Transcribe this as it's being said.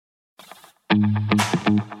Hello,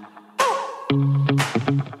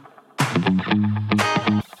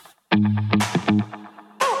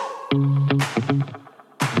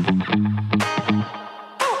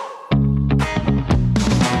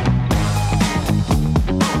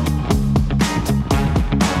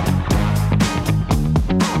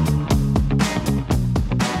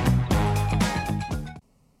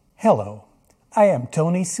 I am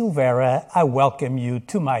Tony Silveira. I welcome you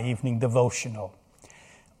to my evening devotional.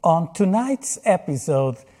 On tonight's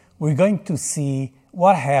episode, we're going to see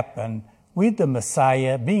what happened with the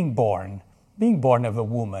Messiah being born of a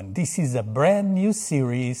woman. This is a brand new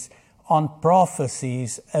series on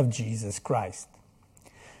prophecies of Jesus Christ.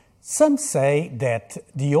 Some say that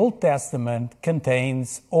the Old Testament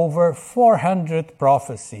contains over 400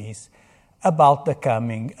 prophecies about the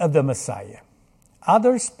coming of the Messiah.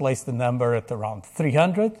 Others place the number at around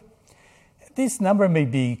 300. This number may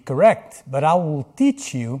be correct, but I will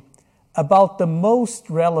teach you about the most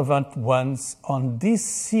relevant ones on this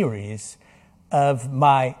series of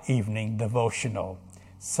my evening devotional.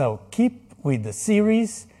 So keep with the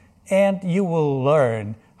series and you will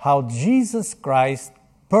learn how Jesus Christ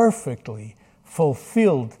perfectly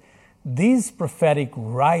fulfilled these prophetic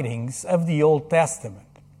writings of the Old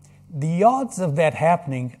Testament. The odds of that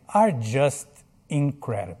happening are just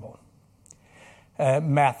incredible.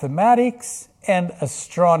 Mathematics and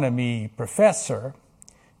astronomy professor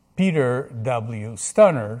Peter W.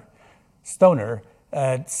 Stoner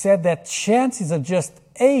said that chances of just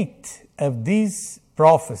 8 of these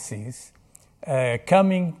prophecies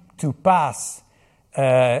coming to pass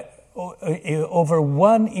over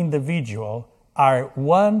one individual are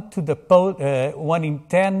 1 in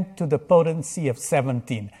 10 to the potency of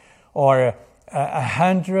 17, or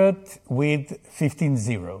 100 with 15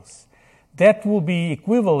 zeros. That will be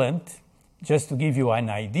equivalent, just to give you an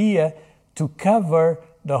idea, to cover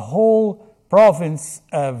the whole province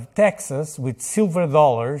of Texas with silver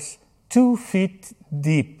dollars 2 feet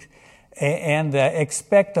deep, and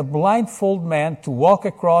expect a blindfold man to walk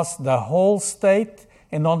across the whole state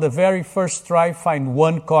and on the very first try find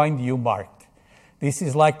one coin you marked. This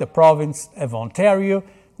is like the province of Ontario,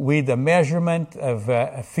 with a measurement of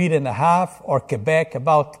 1.5 feet, or Quebec,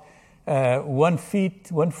 about 1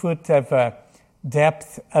 foot of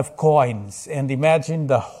depth of coins. And imagine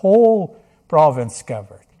the whole province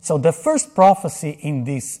covered. So the first prophecy in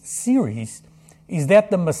this series is that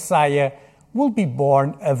the Messiah will be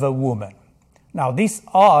born of a woman. Now this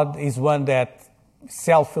odd is one that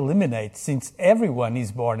self-eliminates, since everyone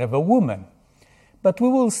is born of a woman. But we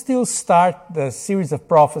will still start the series of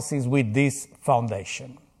prophecies with this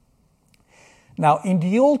foundation. Now, in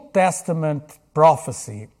the Old Testament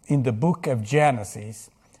prophecy in the book of Genesis,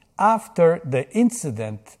 after the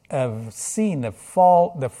incident of sin, the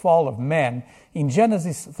fall of man, in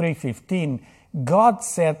Genesis 3:15, God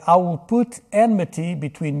said, "I will put enmity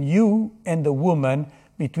between you and the woman,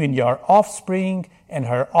 between your offspring and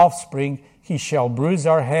her offspring. He shall bruise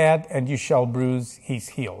her head, and you shall bruise his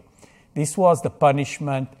heel." This was the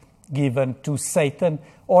punishment given to Satan,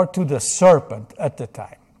 or to the serpent at the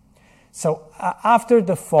time. So after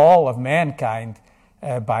the fall of mankind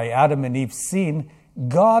by Adam and Eve's sin,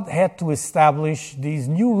 God had to establish these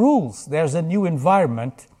new rules. There's a new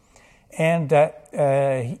environment, and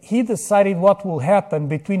he decided what will happen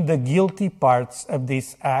between the guilty parts of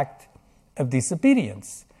this act of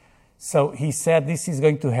disobedience. So he said this is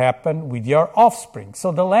going to happen with your offspring.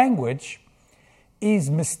 So the language is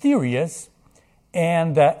mysterious,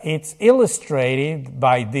 and it's illustrated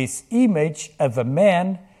by this image of a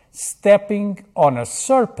man stepping on a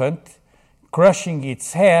serpent, crushing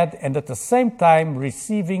its head, and at the same time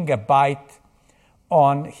receiving a bite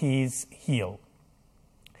on his heel.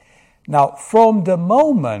 Now, from the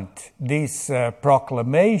moment this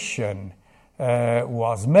proclamation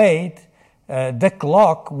was made, the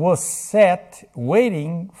clock was set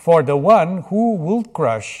waiting for the one who will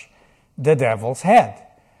crush the devil's head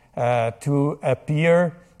to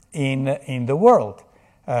appear in the world.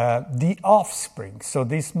 The offspring, so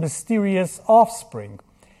this mysterious offspring,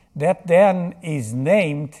 that then is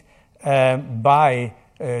named by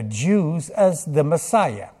Jews as the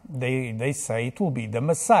Messiah. They say it will be the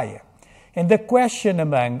Messiah. And the question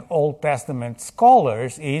among Old Testament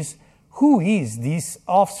scholars is, who is this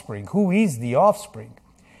offspring? Who is the offspring?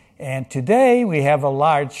 And today we have a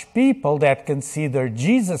large people that consider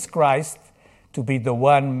Jesus Christ to be the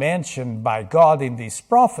one mentioned by God in this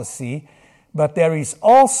prophecy, but there is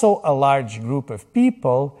also a large group of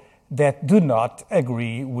people that do not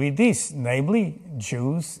agree with this, namely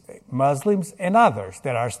Jews, Muslims, and others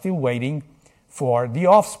that are still waiting for the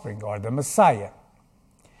offspring or the Messiah.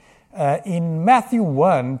 In Matthew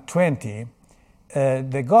 1:20,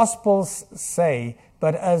 the Gospels say,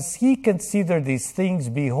 "But as he considered these things,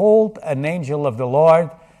 behold, an angel of the Lord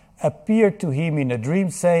appeared to him in a dream,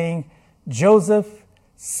 saying, Joseph,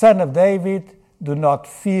 son of David, do not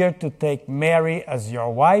fear to take Mary as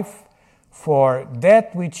your wife, for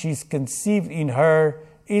that which is conceived in her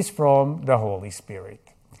is from the Holy Spirit."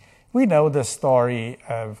 We know the story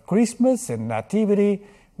of Christmas and Nativity.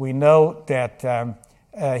 We know that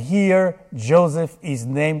here Joseph is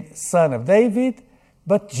named son of David,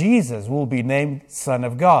 but Jesus will be named Son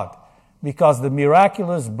of God, because the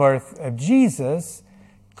miraculous birth of Jesus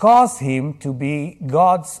caused him to be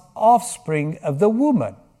God's offspring of the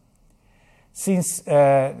woman. Since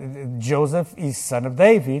Joseph is son of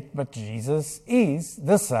David, but Jesus is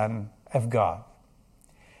the Son of God.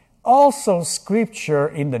 Also, Scripture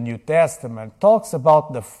in the New Testament talks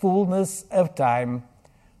about the fullness of time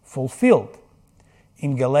fulfilled.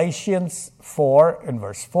 In Galatians 4 and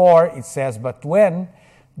verse 4, it says, "But when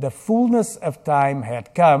the fullness of time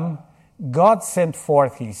had come, God sent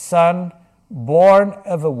forth his Son, born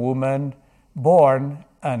of a woman, born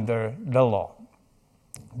under the law."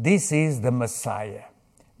 This is the Messiah.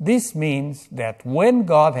 This means that when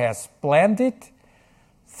God has planned it,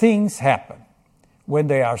 things happen when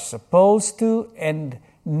they are supposed to, and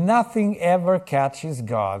nothing ever catches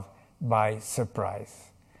God by surprise.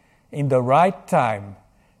 In the right time,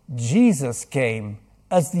 Jesus came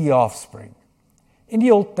as the offspring. In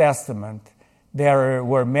the Old Testament, there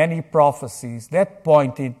were many prophecies that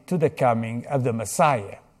pointed to the coming of the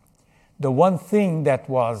Messiah. The one thing that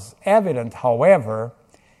was evident, however,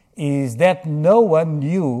 is that no one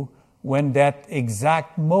knew when that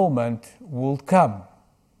exact moment would come,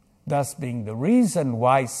 thus being the reason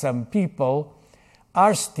why some people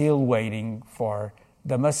are still waiting for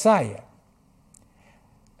the Messiah.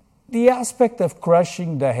 The aspect of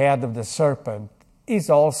crushing the head of the serpent is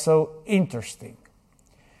also interesting.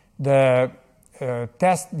 The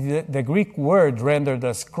Greek word rendered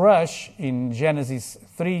as crush in Genesis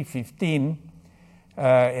 3:15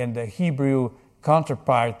 and the Hebrew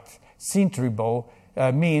counterpart syntribo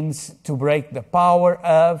means to break the power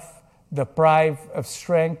of, deprive of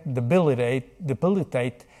strength,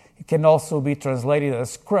 debilitate. It can also be translated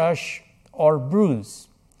as crush or bruise.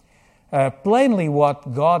 Plainly,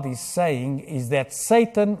 what God is saying is that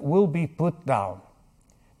Satan will be put down.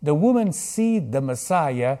 The woman's seed, the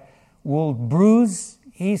Messiah, will bruise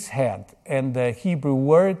his head. And the Hebrew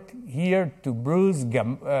word here to bruise,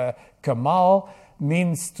 kamal,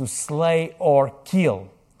 means to slay or kill.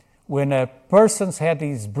 When a person's head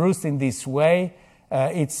is bruised in this way,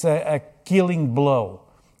 it's a killing blow.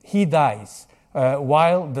 He dies.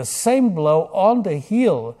 While the same blow on the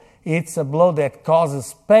heel, it's a blow that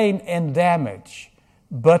causes pain and damage,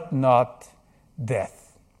 but not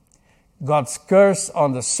death. God's curse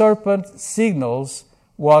on the serpent signals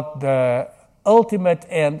what the ultimate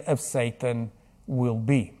end of Satan will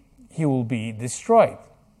be. He will be destroyed.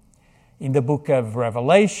 In the book of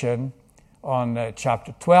Revelation, on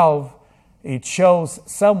chapter 12, it shows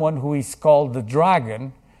someone who is called the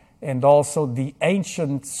dragon and also the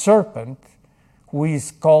ancient serpent, who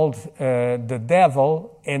is called the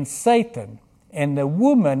devil and Satan. And the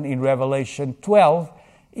woman in Revelation 12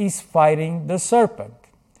 is fighting the serpent.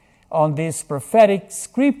 On this prophetic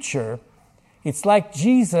scripture, it's like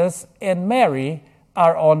Jesus and Mary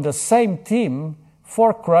are on the same team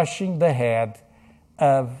for crushing the head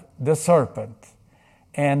of the serpent.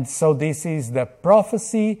 And so this is the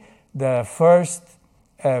prophecy, the first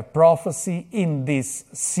prophecy in this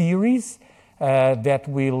series that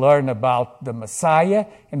we learn about the Messiah.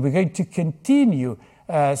 And we're going to continue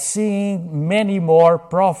seeing many more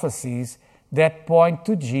prophecies that point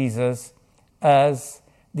to Jesus as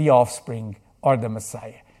the offspring or the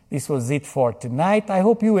Messiah. This was it for tonight. I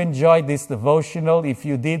hope you enjoyed this devotional. If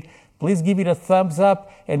you did, please give it a thumbs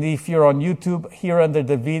up. And if you're on YouTube, here under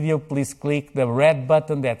the video, please click the red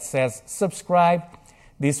button that says subscribe.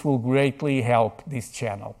 This will greatly help this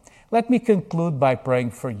channel. Let me conclude by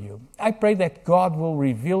praying for you. I pray that God will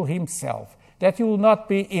reveal himself, that you will not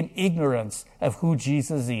be in ignorance of who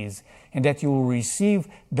Jesus is, and that you will receive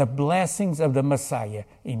the blessings of the Messiah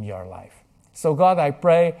in your life. So God, I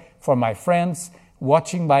pray for my friends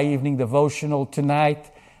watching my evening devotional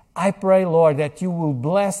tonight. I pray, Lord, that you will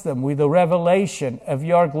bless them with a revelation of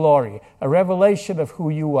your glory, a revelation of who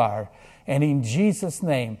you are. And in Jesus'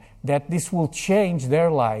 name, that this will change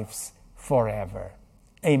their lives forever.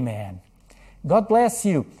 Amen. God bless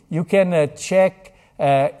you. You can check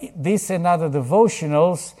this and other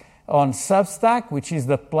devotionals on Substack, which is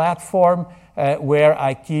the platform where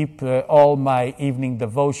I keep all my evening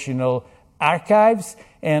devotional archives,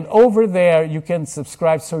 and over there you can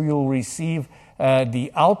subscribe so you'll receive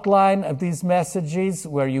the outline of these messages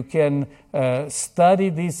where you can study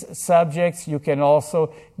these subjects. You can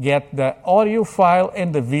also get the audio file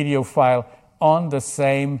and the video file on the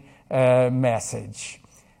same message.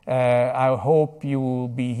 I hope you will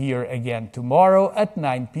be here again tomorrow at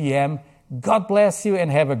 9 p.m. God bless you and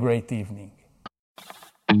have a great evening.